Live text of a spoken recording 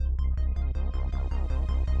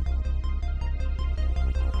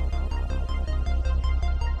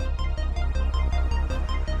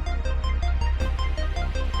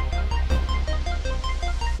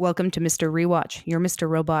Welcome to Mr. Rewatch, your Mr.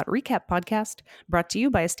 Robot recap podcast, brought to you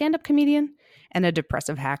by a stand-up comedian and a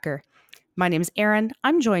depressive hacker. My name is Erin.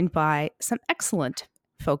 I'm joined by some excellent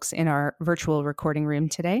folks in our virtual recording room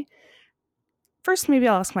today. First, maybe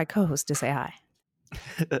I'll ask my co-host to say hi.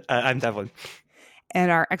 I'm Devlin. And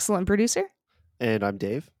our excellent producer. And I'm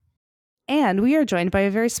Dave. And we are joined by a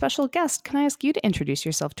very special guest. Can I ask you to introduce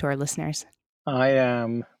yourself to our listeners? I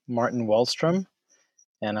am Martin Wallstrom,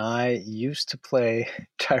 and I used to play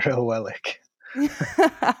Tyrell Wellick.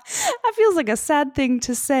 That feels like a sad thing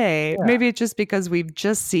to say. Yeah. Maybe it's just because we've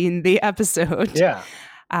just seen the episode. Yeah.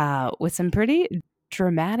 With some pretty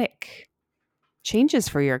dramatic changes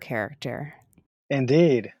for your character.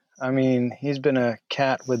 Indeed. I mean, he's been a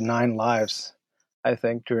cat with 9 lives, I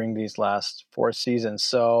think, during these last 4 seasons.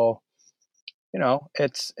 So, you know,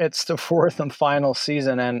 it's the 4th and final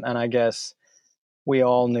season, and I guess we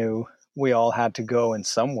all knew we all had to go in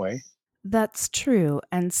some way. That's true.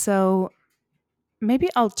 And so maybe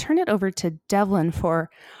I'll turn it over to Devlin for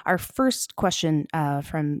our first question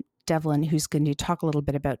from Devlin, who's going to talk a little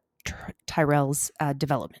bit about Tyrell's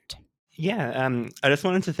development. Yeah, I just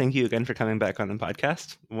wanted to thank you again for coming back on the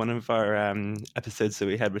podcast. One of our episodes that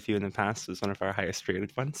we had with you in the past was one of our highest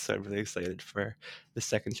rated ones, so I'm really excited for the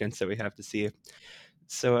second chance that we have to see you.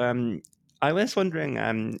 So I was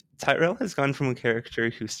wondering, Tyrell has gone from a character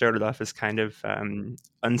who started off as kind of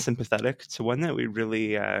unsympathetic to one that we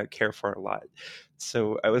really care for a lot.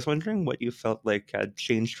 So I was wondering what you felt like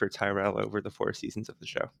changed for Tyrell over the 4 seasons of the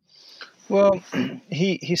show. Well,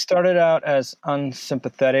 he started out as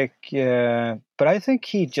unsympathetic, but I think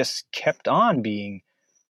he just kept on being.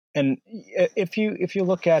 And if you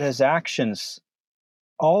look at his actions,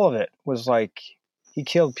 all of it was like he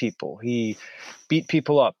killed people, he beat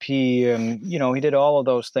people up, he he did all of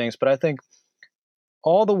those things. But I think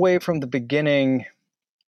all the way from the beginning,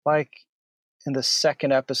 like in the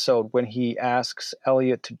second episode when he asks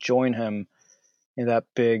Elliot to join him in that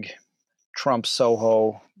big Trump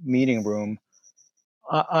Soho meeting room,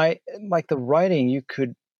 I like the writing. You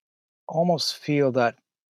could almost feel that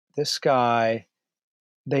this guy,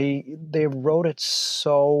 they wrote it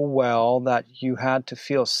so well that you had to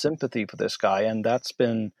feel sympathy for this guy, and that's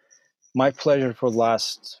been my pleasure for the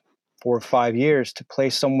last 4 or 5 years, to play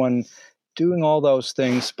someone doing all those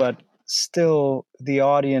things, but still the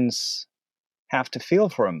audience have to feel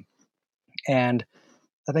for him. And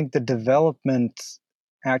I think the development,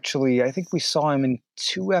 actually, I think we saw him in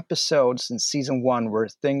 2 episodes in season 1 where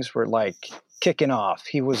things were like kicking off.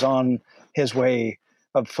 He was on his way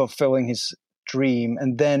of fulfilling his dream.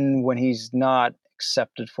 And then when he's not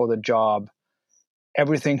accepted for the job,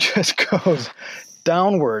 everything just goes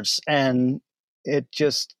downwards, and it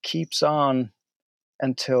just keeps on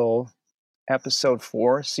until episode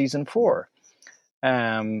 4, season 4.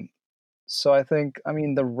 So I think,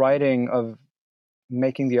 the writing of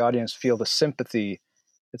making the audience feel the sympathy,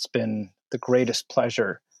 it's been the greatest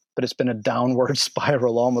pleasure, but it's been a downward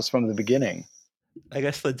spiral almost from the beginning. I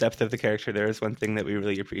guess the depth of the character there is one thing that we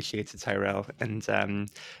really appreciate to Tyrell, and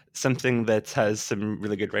something that has some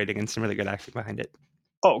really good writing and some really good acting behind it.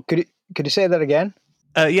 Oh, could you say that again?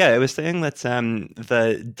 Yeah, I was saying that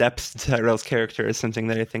the depth to Tyrell's character is something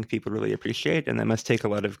that I think people really appreciate, and that must take a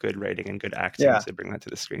lot of good writing and good acting to bring that to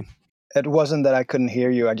the screen. It wasn't that I couldn't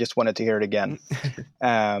hear you. I just wanted to hear it again.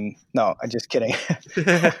 No, I'm just kidding.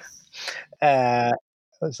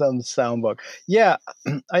 Some soundbook. Yeah,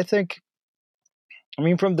 I think,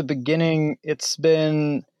 from the beginning, it's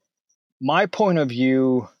been my point of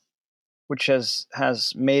view, which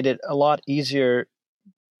has made it a lot easier,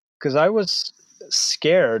 because I was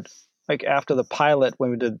scared, like after the pilot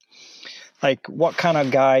when we did, like, what kind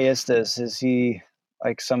of guy is this? Is he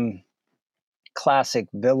like some classic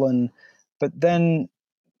villain? But then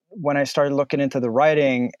when I started looking into the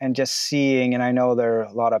writing and just seeing, and I know there are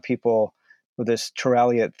a lot of people with this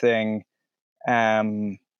Tyrell thing,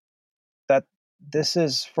 that this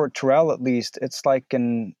is, for Tyrell at least, it's like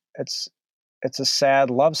it's a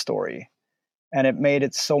sad love story, and it made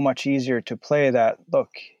it so much easier to play that. Look,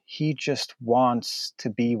 he just wants to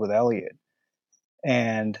be with Elliot,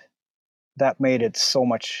 and that made it so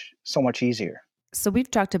much easier. So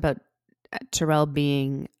we've talked about Tyrell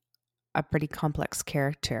being a pretty complex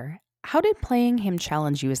character. How did playing him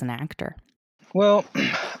challenge you as an actor? Well,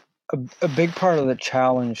 a big part of the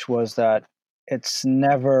challenge was that it's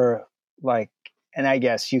never like, and I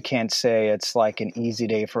guess you can't say it's like an easy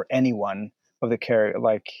day for anyone of the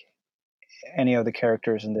like any of the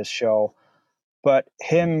characters in this show, but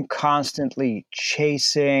him constantly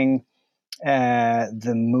chasing,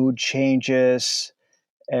 the mood changes,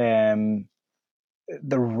 the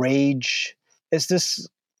rage is this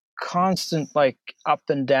constant like up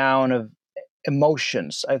and down of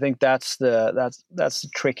emotions. I think that's the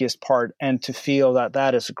trickiest part, and to feel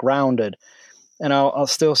that is grounded. And I'll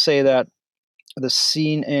still say that the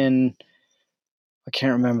scene in, I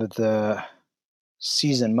can't remember the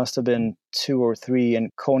season, must have been 2 or 3,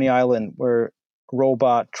 in Coney Island, where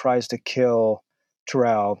Robot tries to kill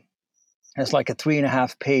Tyrell. It's like a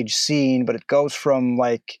 3.5 page scene, but it goes from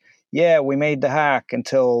like, yeah, we made the hack,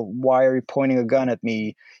 until, why are you pointing a gun at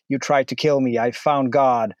me? You tried to kill me. I found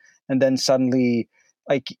God. And then suddenly,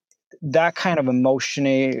 like, that kind of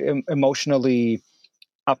emotionally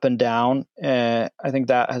up and down. I think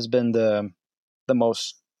that has been the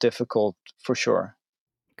most difficult for sure.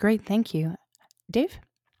 Great, thank you. Dave?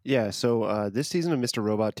 Yeah, so this season of Mr.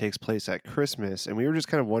 Robot takes place at Christmas, and we were just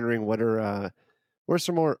kind of wondering what are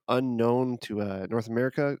some more unknown to North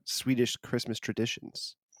America Swedish Christmas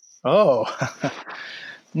traditions. Oh,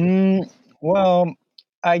 well,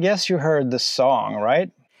 I guess you heard the song, right?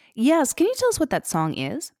 Yes, can you tell us what that song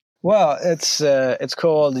is? Well, it's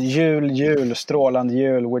called Jul, Jul, Strålande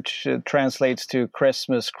Jul, which translates to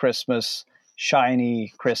Christmas, Christmas,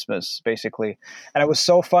 shiny Christmas, basically. And it was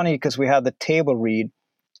so funny because we had the table read,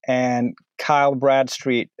 and Kyle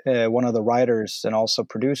Bradstreet, one of the writers and also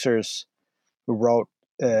producers who wrote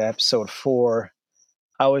episode 4,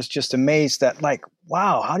 I was just amazed that, like,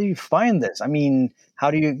 wow, how do you find this? I mean,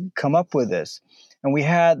 how do you come up with this? And we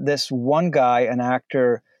had this one guy, an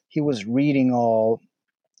actor, he was reading all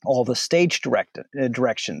the stage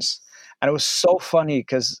directions. And it was so funny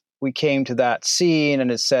because we came to that scene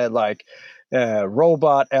and it said like,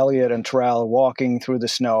 Robot, Elliot, and Tyrell walking through the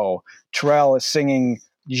snow. Tyrell is singing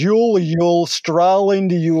Yule, Yule,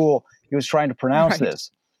 Strålande Yule. He was trying to pronounce Right.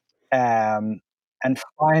 this. And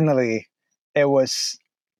finally, it was,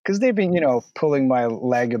 because they've been, pulling my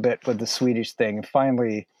leg a bit with the Swedish thing. And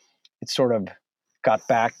finally, it sort of got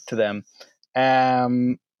back to them.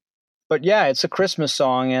 But yeah, it's a Christmas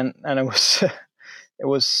song, and it was it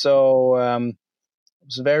was so it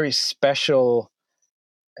was a very special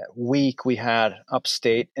week we had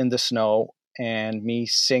upstate in the snow, and me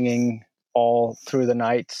singing all through the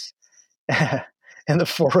nights in the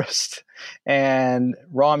forest. And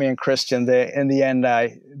Rami and Christian, they in the end,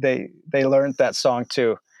 they learned that song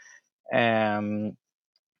too. Um,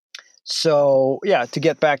 so yeah, to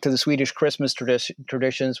get back to the Swedish Christmas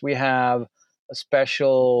traditions, we have a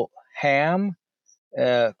special ham,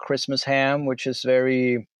 Christmas ham, which is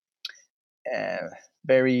uh,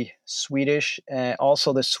 very Swedish.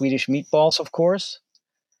 Also, the Swedish meatballs, of course.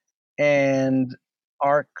 And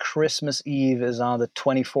our Christmas Eve is on the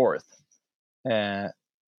 24th. Uh,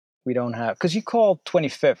 we don't have, because you call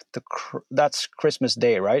 25th that's Christmas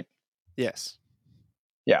Day, right? Yes.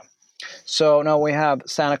 Yeah. So now we have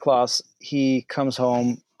Santa Claus. He comes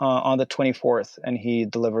home on the 24th, and he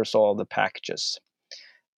delivers all the packages.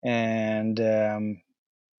 And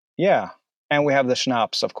yeah, and we have the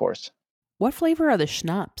schnapps, of course. What flavor are the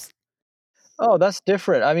schnapps? Oh, that's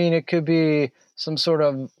different. I mean, it could be some sort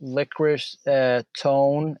of licorice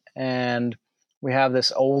tone, and we have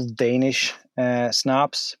this old Danish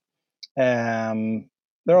schnapps. There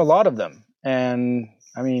are a lot of them, and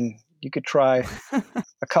I mean, you could try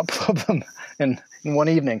a couple of them in one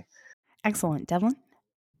evening. Excellent. Devlin?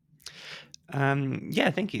 Yeah,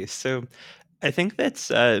 thank you. So I think that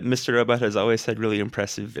Mr. Robot has always had really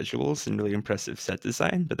impressive visuals and really impressive set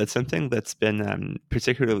design, but that's something that's been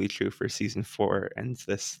particularly true for season 4 and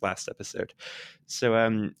this last episode. So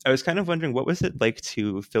I was kind of wondering, what was it like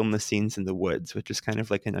to film the scenes in the woods, which is kind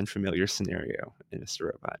of like an unfamiliar scenario in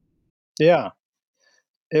Mr. Robot? Yeah,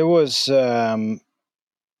 it was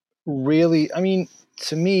really. I mean,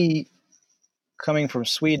 to me, coming from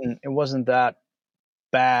Sweden, it wasn't that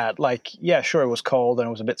bad. Like, yeah, sure, it was cold and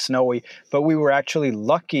it was a bit snowy, but we were actually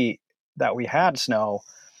lucky that we had snow,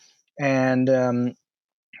 and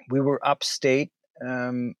we were upstate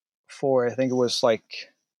for, I think it was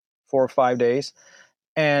like 4 or 5 days.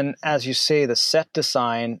 And as you say, the set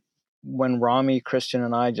design, when Rami, Christian,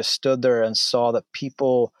 and I just stood there and saw that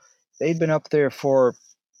people, they'd been up there for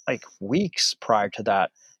like weeks prior to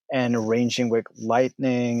that, and arranging with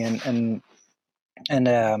lightning and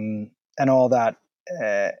all that.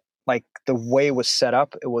 Like the way it was set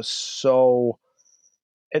up, it was so.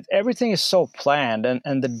 Everything is so planned,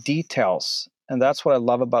 and the details, and that's what I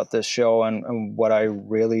love about this show, and what I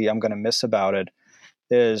really am going to miss about it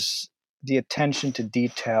is the attention to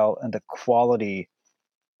detail and the quality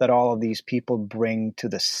that all of these people bring to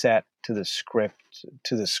the set, to the script,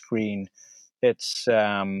 to the screen. It's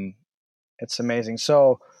amazing.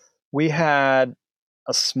 So we had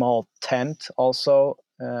a small tent also,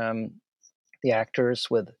 the actors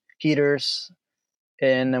with heaters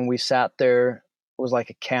in, and we sat there. It was like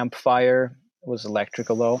a campfire. It was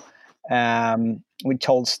electrical though. We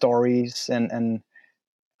told stories, and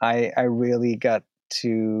I really got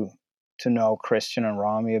to know Christian and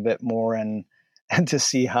Rami a bit more, and to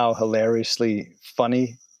see how hilariously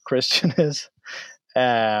funny Christian is.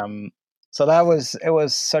 So it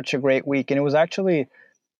was such a great week, and it was actually, I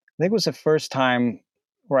think it was the first time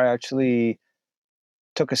where I actually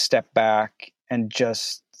took a step back and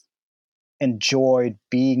just enjoyed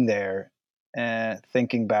being there, and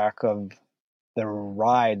thinking back of the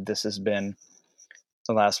ride this has been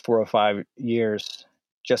the last 4 or 5 years,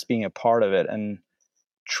 just being a part of it and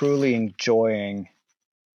truly enjoying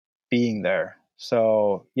being there.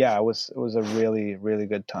 So yeah, it was a really, really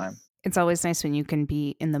good time. It's always nice when you can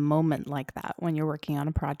be in the moment like that when you're working on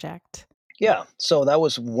a project. Yeah, so that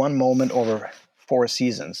was one moment over 4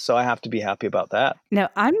 seasons. So I have to be happy about that. Now,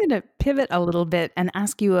 I'm going to pivot a little bit and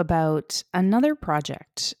ask you about another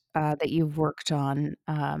project that you've worked on.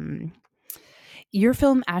 Your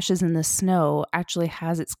film Ashes in the Snow actually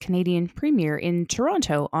has its Canadian premiere in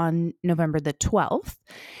Toronto on November the 12th.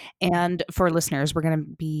 And for listeners, we're going to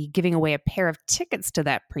be giving away a pair of tickets to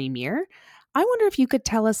that premiere. I wonder if you could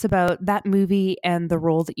tell us about that movie and the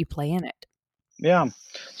role that you play in it. Yeah.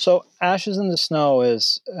 So Ashes in the Snow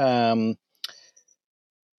is,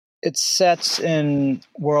 it sets in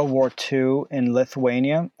World War II in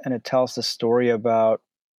Lithuania, and it tells the story about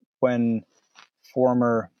when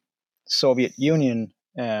former Soviet Union,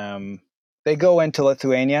 they go into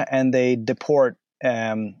Lithuania and they deport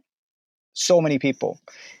so many people,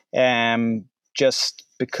 just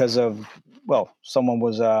because of, well, someone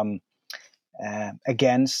was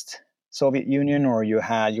against Soviet Union, or you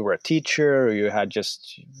were a teacher, or you had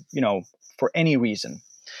just, for any reason.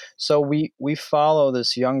 So we follow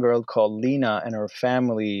this young girl called Lena and her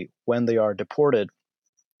family when they are deported.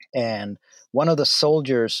 And one of the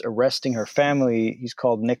soldiers arresting her family, he's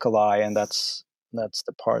called Nikolai, and that's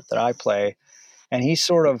the part that I play. And he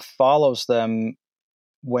sort of follows them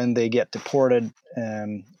when they get deported,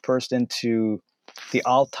 first into the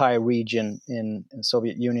Altai region in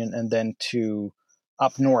Soviet Union, and then to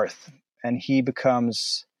up north. And he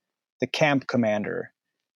becomes the camp commander.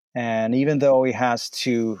 And even though he has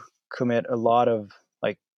to commit a lot of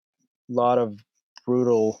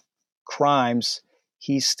brutal crimes,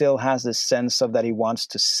 he still has this sense of that he wants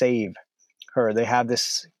to save her. They have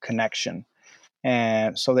this connection.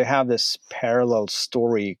 And so they have this parallel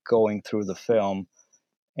story going through the film.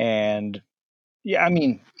 And yeah, I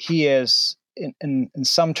mean, he is in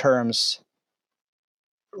some terms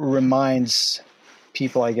reminds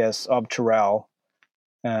people, I guess, of Tyrell.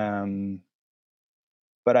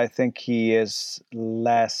 But I think he is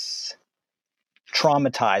less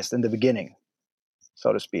traumatized in the beginning,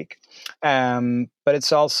 so to speak. But it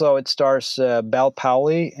stars Belle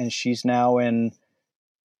Powley, and she's now in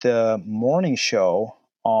the morning show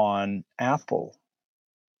on Apple,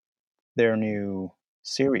 their new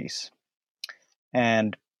series.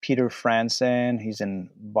 And Peter Franzen, he's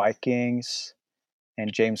in Vikings,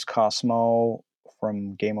 and James Cosmo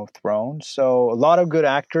from Game of Thrones. So a lot of good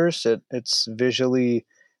actors. It's visually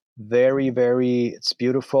very, very, it's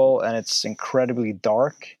beautiful, and it's incredibly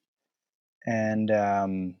dark. And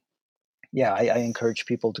yeah, I encourage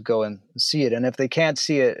people to go and see it. And if they can't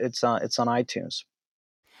see it, it's on iTunes.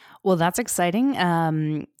 Well, that's exciting. I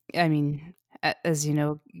mean, as you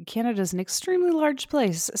know, Canada is an extremely large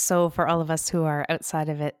place. So for all of us who are outside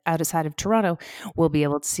of Toronto, we'll be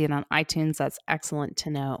able to see it on iTunes. That's excellent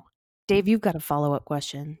to know. Dave, you've got a follow-up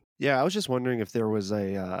question. Yeah, I was just wondering if there was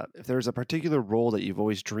a particular role that you've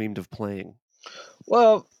always dreamed of playing.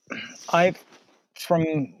 Well, I've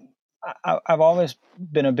always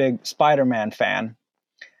been a big Spider-Man fan,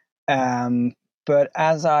 but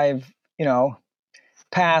as I've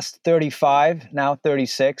past 35, now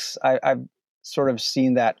 36, I've sort of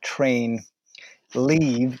seen that train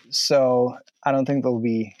leave. So I don't think there'll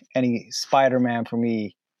be any Spider-Man for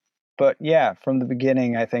me. But yeah, from the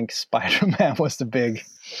beginning, I think Spider-Man was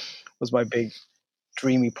my big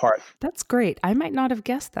dreamy part. That's great. I might not have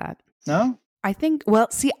guessed that. No? I think, well,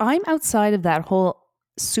 see, I'm outside of that whole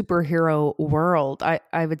superhero world.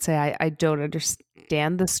 I would say I don't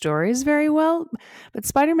understand the stories very well, but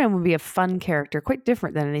Spider-Man would be a fun character, quite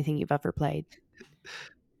different than anything you've ever played.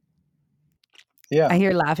 Yeah. I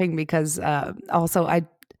hear laughing because also I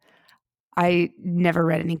never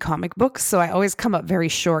read any comic books, so I always come up very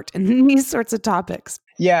short in these sorts of topics.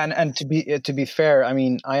 Yeah, and to be fair, I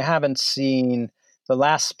mean, I haven't seen the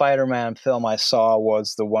last Spider-Man film I saw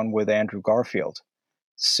was the one with Andrew Garfield,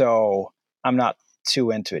 so I'm not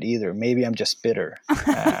too into it either. Maybe I'm just bitter.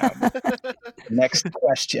 Next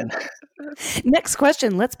question. Next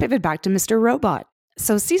question. Let's pivot back to Mr. Robot.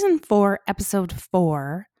 So, season 4, episode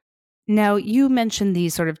 4. Now, you mentioned the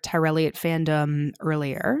sort of Tyrelliot fandom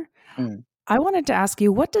earlier. Mm. I wanted to ask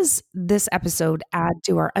you, what does this episode add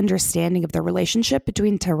to our understanding of the relationship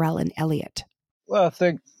between Tyrell and Elliot? Well, I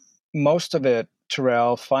think most of it,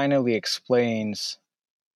 Tyrell finally explains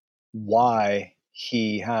why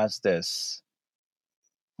he has this,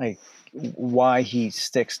 like, why he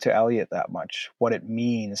sticks to Elliot that much, what it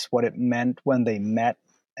means, what it meant when they met,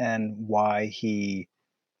 and why he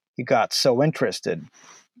got so interested.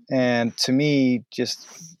 And to me, just,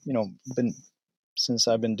 since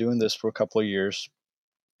I've been doing this for a couple of years,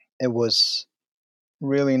 it was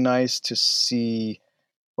really nice to see,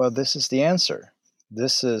 well, this is the answer.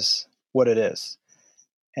 This is what it is.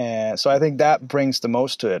 And so I think that brings the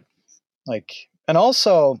most to it. And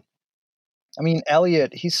also, I mean,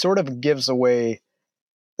 Elliot, he sort of gives away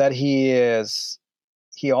that he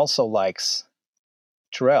also likes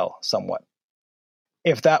Tyrell somewhat.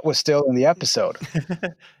 If that was still in the episode.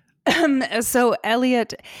 So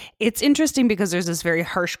Elliot, it's interesting because there's this very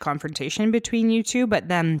harsh confrontation between you two, but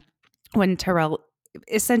then when Tyrell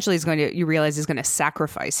essentially you realize he's going to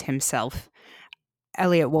sacrifice himself,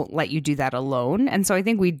 Elliot won't let you do that alone. And so I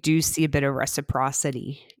think we do see a bit of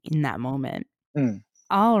reciprocity in that moment. Mm.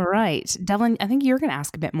 All right. Devlin, I think you're going to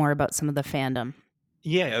ask a bit more about some of the fandom.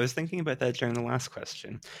 Yeah, I was thinking about that during the last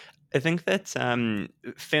question. I think that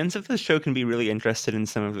fans of the show can be really interested in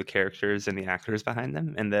some of the characters and the actors behind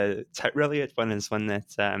them. And the Tyrelliot one is one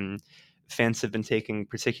that fans have been taking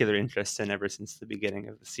particular interest in ever since the beginning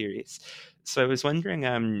of the series. So I was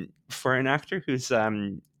wondering, for an actor who's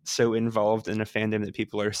so involved in a fandom that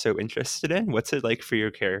people are so interested in, what's it like for your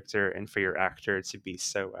character and for your actor to be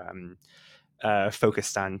so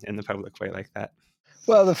focused on in the public way like that?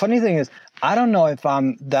 Well, the funny thing is, I don't know if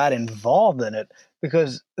I'm that involved in it,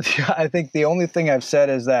 because I think the only thing I've said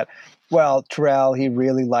is that, well, Tyrell, he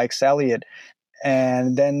really likes Elliot.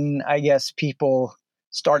 And then I guess people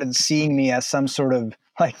started seeing me as some sort of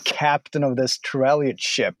like captain of this Tyrelliot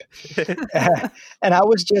ship. And I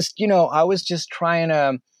was just trying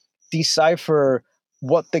to decipher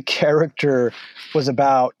what the character was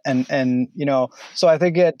about. And so I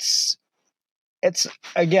think it's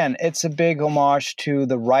again, it's a big homage to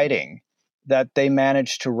the writing, that they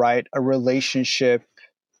managed to write a relationship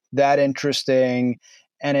that interesting,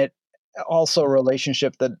 and it also a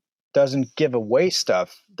relationship that doesn't give away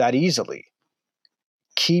stuff that easily,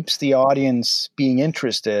 keeps the audience being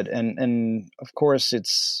interested. And of course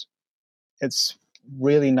it's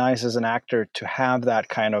really nice as an actor to have that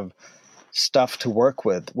kind of stuff to work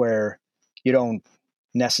with, where you don't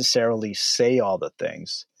necessarily say all the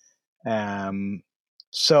things.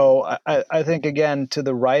 So I think, again, to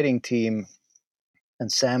the writing team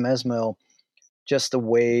and Sam Esmail, just the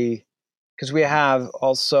way, because we have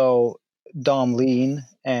also Dom Lean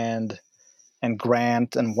and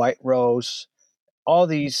Grant and White Rose, all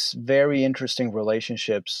these very interesting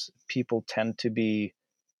relationships people tend to be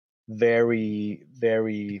very,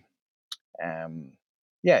 very,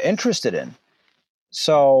 interested in.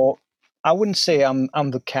 So I wouldn't say I'm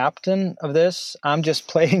the captain of this. I'm just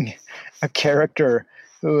playing a character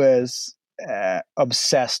who is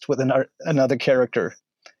obsessed with another character.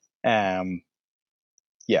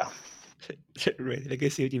 Yeah. Right, I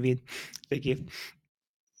can see what you mean. Thank you.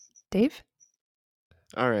 Dave?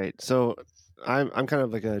 All right, so I'm kind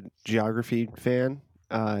of like a geography fan,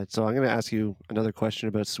 so I'm going to ask you another question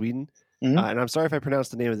about Sweden, Mhm. and I'm sorry if I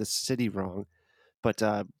pronounced the name of the city wrong, but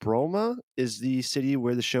Bromma is the city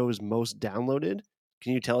where the show is most downloaded.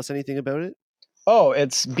 Can you tell us anything about it? Oh,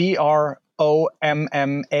 it's Bromma.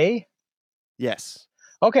 Yes.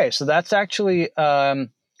 Okay, so that's actually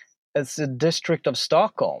it's a district of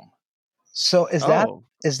Stockholm. So is Oh,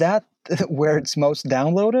 that where it's most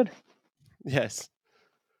downloaded? yes.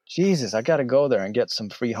 Jesus, I got to go there and get some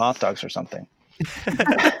free hot dogs or something.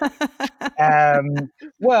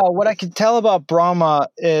 Well, what I can tell about Bromma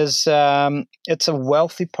is it's a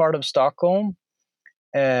wealthy part of Stockholm,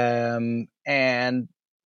 and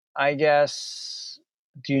I guess,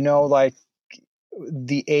 do you know, like,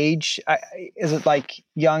 the age? Is it like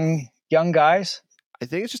young guys? I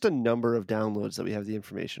think it's just a number of downloads that we have the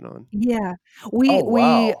information on. Yeah. Oh, We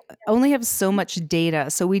wow. only have so much data.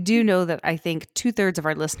 So we do know that I think 2/3 of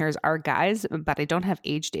our listeners are guys, but I don't have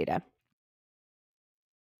age data.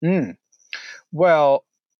 Hmm. Well,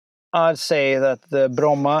 I'd say that the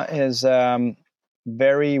Bromma is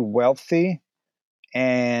very wealthy,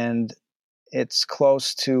 and it's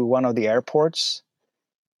close to one of the airports.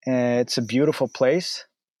 It's a beautiful place.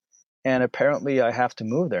 and apparently I have to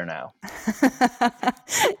move there now.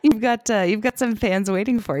 You've got some fans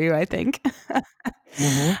waiting for you, I think.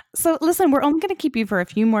 Mm-hmm. So listen, we're only going to keep you for a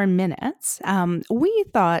few more minutes. We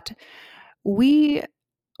thought we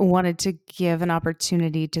wanted to give an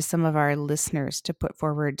opportunity to some of our listeners to put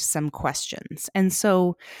forward some questions. And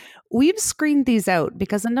so we've screened these out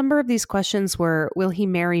because a number of these questions were, will he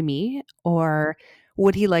marry me? Or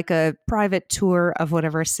would he like a private tour of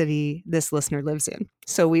whatever city this listener lives in?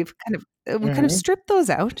 So we kind of stripped those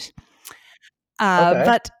out. Okay.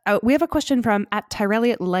 But we have a question from at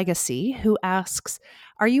Tyrell Legacy who asks,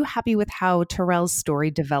 are you happy with how Tyrell's story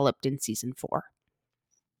developed in season 4?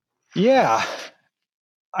 Yeah,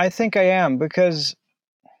 I think I am, because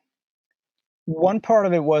one part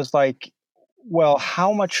of it was like, well,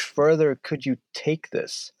 how much further could you take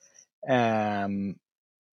this? Um,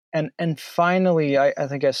 and finally, I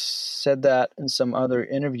think I said that in some other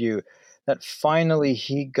interview, that finally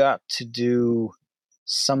he got to do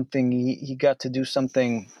something. He got to do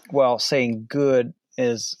something. Well, saying good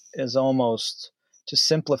is almost to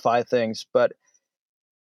simplify things, but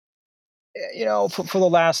for the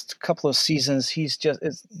last couple of seasons,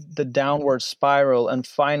 it's the downward spiral, and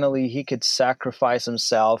finally he could sacrifice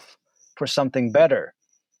himself for something better.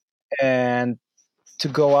 And to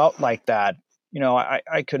go out like that,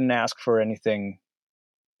 I couldn't ask for anything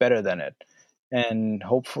better than it. And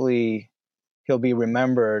hopefully he'll be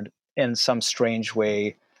remembered in some strange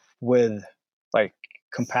way with like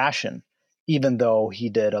compassion, even though he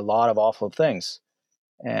did a lot of awful things.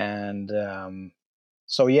 And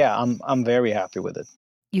so yeah, I'm very happy with it.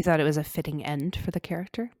 You thought it was a fitting end for the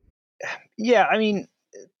character? Yeah, I mean,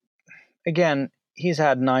 again, he's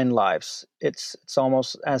had 9 lives. It's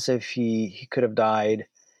almost as if he could have died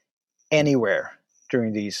anywhere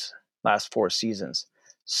during these last 4 seasons.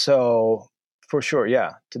 So for sure,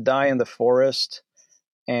 yeah, to die in the forest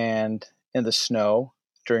and in the snow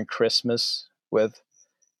during Christmas with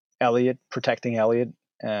Elliot, protecting Elliot,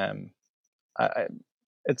 um, I,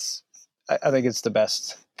 it's I think it's the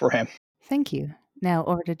best for him. Thank you. Now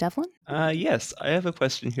over to Devlin. Yes, I have a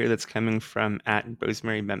question here that's coming from at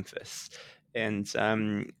Rosemary Memphis. And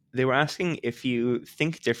they were asking if you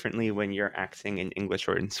think differently when you're acting in English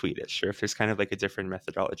or in Swedish, or if there's kind of like a different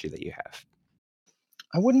methodology that you have.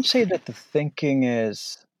 I wouldn't say that the thinking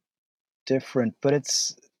is different, but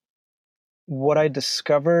it's what I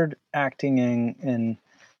discovered acting in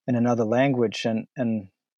another language. And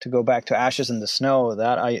to go back to Ashes in the Snow,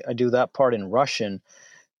 that I do that part in Russian,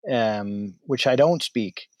 which I don't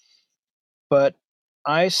speak. But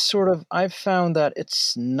I've found that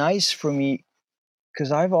it's nice for me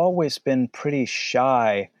because I've always been pretty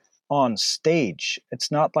shy on stage. It's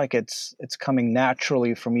not like it's coming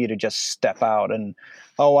naturally for me to just step out and,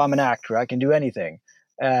 oh, I'm an actor, I can do anything.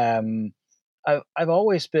 Um, I've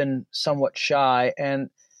always been somewhat shy, and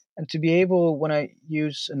to be able, when I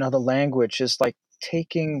use another language, is like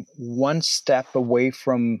taking one step away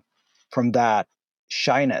from that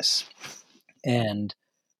shyness and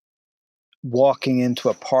walking into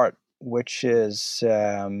a part which is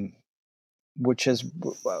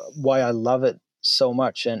why I love it so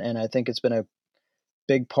much, and I think it's been a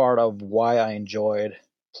big part of why I enjoyed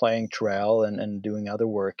playing Tyrell and doing other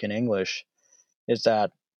work in English, is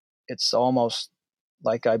that it's almost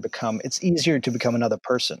like it's easier to become another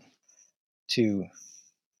person, to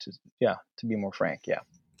to be more frank. Yeah.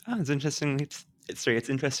 Oh, it's interesting. It's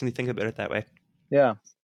interesting to think about it that way. Yeah.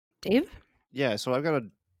 Dave? Yeah, so I've got a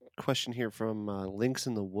question here from Links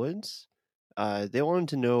in the Woods. They wanted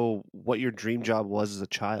to know what your dream job was as a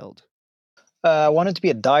child. I wanted to be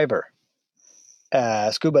a diver,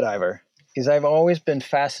 scuba diver, because I've always been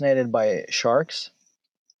fascinated by sharks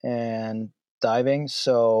and diving.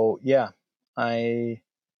 So yeah, I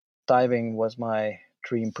diving was my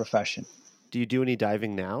dream profession. Do you do any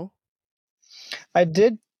diving now? I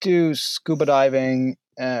did do scuba diving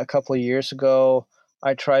a couple of years ago.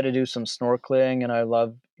 I tried to do some snorkeling, and I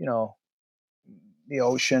love the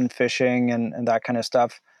ocean, fishing, and that kind of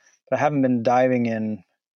stuff. But I haven't been diving in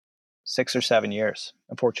 6 or 7 years,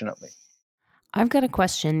 unfortunately. I've got a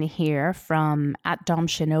question here from at Dom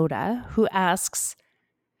Shinoda who asks,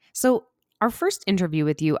 so our first interview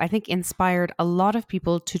with you, I think, inspired a lot of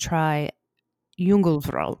people to try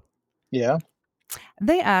Jungelvrouw. Yeah.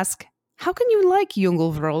 They ask, how can you like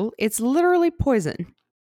Jungelvrouw? It's literally poison.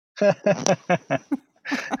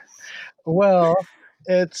 Well,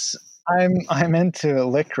 I'm into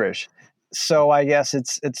licorice, so I guess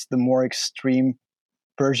it's the more extreme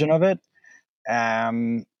version of it.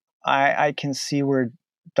 Um, I can see where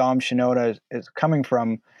Dom Shinoda is coming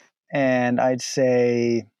from, and I'd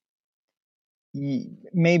say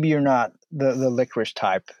maybe you're not the licorice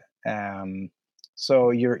type.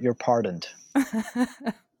 So you're pardoned.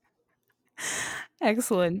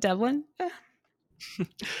 Excellent. Devlin?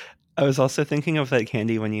 I was also thinking of that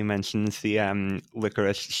candy when you mentioned the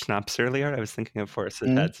licorice schnapps earlier. I was thinking, of course, it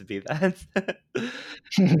had to be that.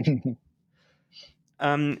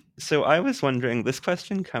 So I was wondering, this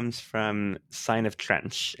question comes from Sign of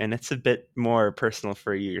Trench, and it's a bit more personal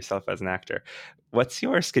for you yourself as an actor. What's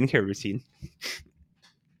your skincare routine?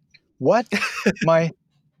 What? My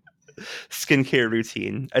skincare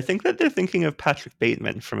routine. I think that they're thinking of Patrick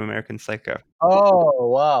Bateman from American Psycho. Oh,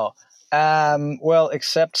 wow. Well,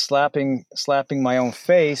 except slapping my own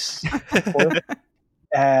face, of course.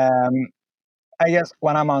 I guess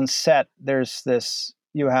when I'm on set, there's this,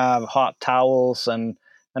 you have hot towels and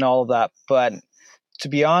all of that. But to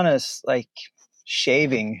be honest, like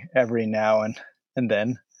shaving every now and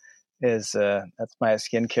then is that's my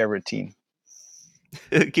skincare routine.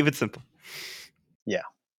 Keep it simple. Yeah.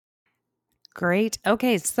 Great.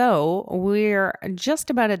 Okay, so we're just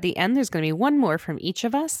about at the end. There's going to be one more from each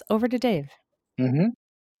of us. Over to Dave. Mm-hmm.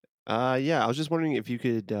 Yeah, I was just wondering if you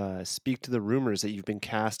could speak to the rumors that you've been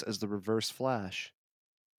cast as the Reverse Flash.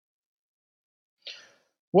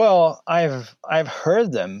 Well, I've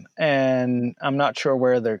heard them, and I'm not sure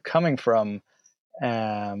where they're coming from.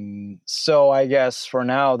 So I guess for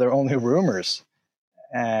now they're only rumors,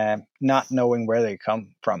 not knowing where they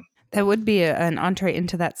come from. That would be an entree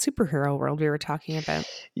into that superhero world we were talking about.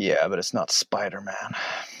 Yeah, but it's not Spider-Man.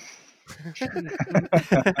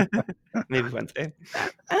 Maybe Wednesday.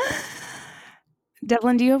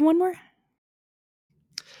 Devlin, do you have one more?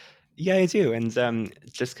 Yeah, I do. And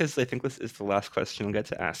just because I think this is the last question I'll get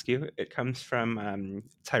to ask you, it comes from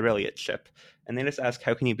Tyrell Wellick. And they just ask,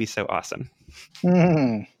 how can you be so awesome?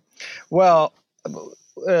 Well,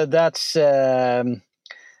 that's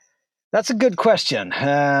a good question.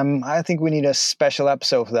 I think we need a special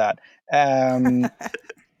episode for that.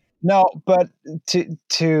 No, but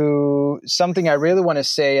to something I really want to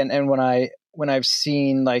say, and when I've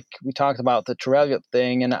seen, like we talked about the Tyrell Wellick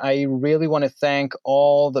thing, and I really want to thank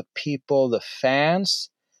all the people, the fans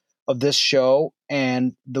of this show,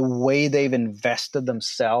 and the way they've invested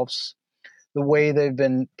themselves, the way they've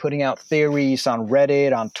been putting out theories on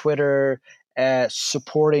Reddit, on Twitter,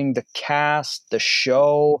 supporting the cast, the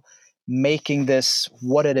show, making this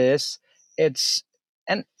what it is.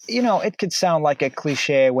 And it could sound like a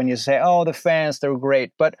cliche when you say, oh, the fans, they're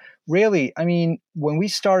great. But really, I mean, when we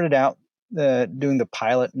started out doing the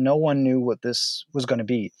pilot, no one knew what this was going to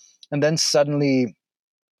be. And then suddenly,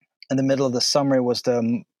 in the middle of the summer, it was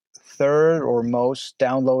the third or most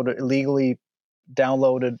illegally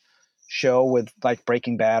downloaded show with like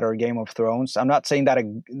Breaking Bad or Game of Thrones. I'm not saying that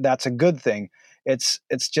that's a good thing. It's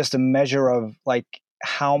just a measure of like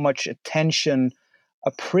how much attention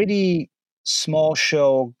a pretty small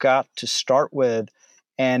show got to start with,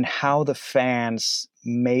 and how the fans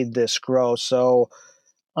made this grow. So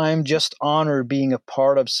I'm just honored being a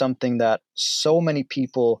part of something that so many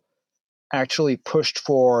people actually pushed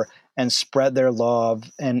for and spread their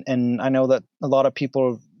love. And I know that a lot of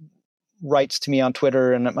people writes to me on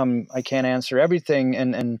Twitter, and I can't answer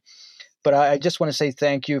everything. But I just want to say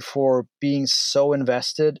thank you for being so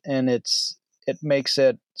invested, and it makes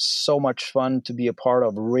it so much fun to be a part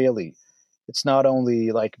of. Really, it's not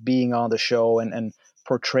only like being on the show and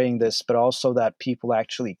portraying this, but also that people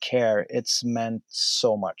actually care. It's meant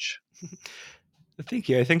so much. Thank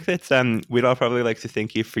you. I think that we'd all probably like to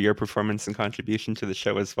thank you for your performance and contribution to the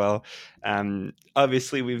show as well.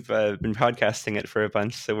 Obviously, we've been podcasting it for a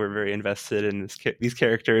bunch, so we're very invested in these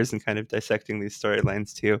characters and kind of dissecting these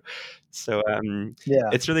storylines too. So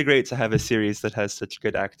it's really great to have a series that has such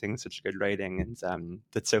good acting, such good writing, and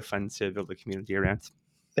that's so fun to build a community around.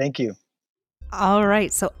 Thank you. All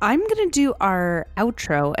right, so I'm going to do our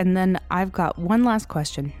outro, and then I've got one last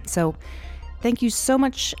question. So thank you so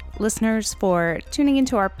much, listeners, for tuning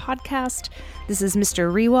into our podcast. This is Mr.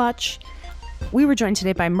 Rewatch. We were joined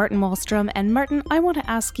today by Martin Wallstrom. And Martin, I want to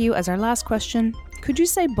ask you as our last question, could you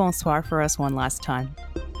say bonsoir for us one last time?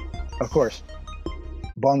 Of course.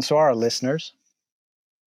 Bonsoir, listeners.